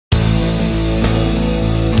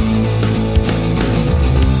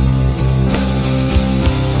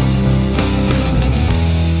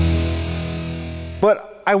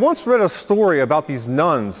I once read a story about these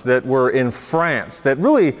nuns that were in France that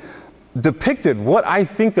really depicted what I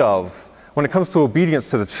think of when it comes to obedience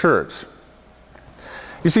to the church.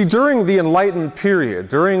 You see, during the Enlightened period,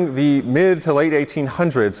 during the mid to late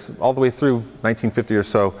 1800s, all the way through 1950 or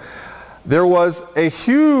so, there was a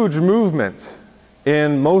huge movement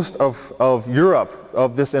in most of Europe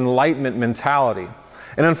of this Enlightenment mentality.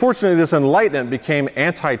 And unfortunately, this Enlightenment became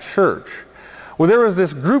anti-church. Well, there was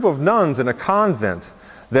this group of nuns in a convent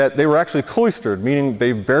that they were actually cloistered, meaning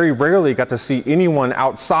they very rarely got to see anyone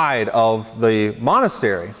outside of the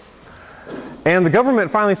monastery. And the government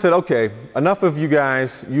finally said, okay, enough of you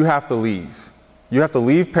guys, you have to leave. You have to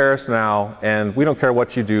leave Paris now, and we don't care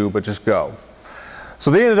what you do, but just go.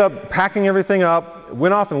 So they ended up packing everything up,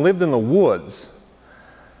 went off and lived in the woods.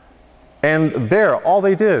 And there, all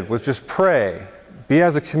they did was just pray, be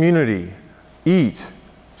as a community, eat,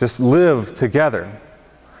 just live together.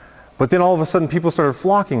 But then all of a sudden people started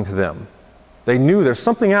flocking to them. They knew there's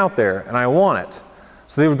something out there and I want it.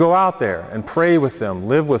 So they would go out there and pray with them,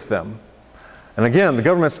 live with them. And again, the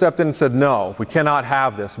government stepped in and said, no, we cannot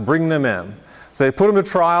have this. Bring them in. So they put them to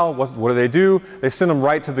trial. What do? They sent them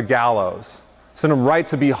right to the gallows. Sent them right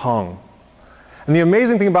to be hung. And the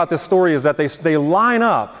amazing thing about this story is that they line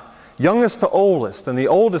up, youngest to oldest, and the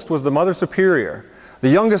oldest was the Mother Superior. The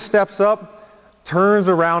youngest steps up, turns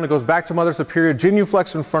around and goes back to Mother Superior,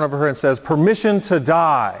 genuflects in front of her and says, permission to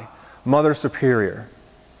die, Mother Superior.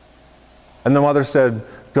 And the mother said,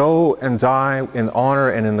 go and die in honor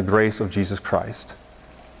and in the grace of Jesus Christ.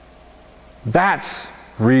 That's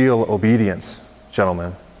real obedience,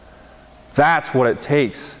 gentlemen. That's what it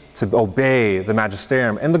takes to obey the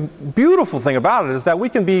magisterium. And the beautiful thing about it is that we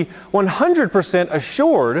can be 100%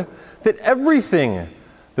 assured that everything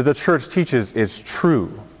that the church teaches is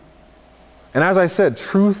true. And as I said,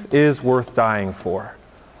 truth is worth dying for.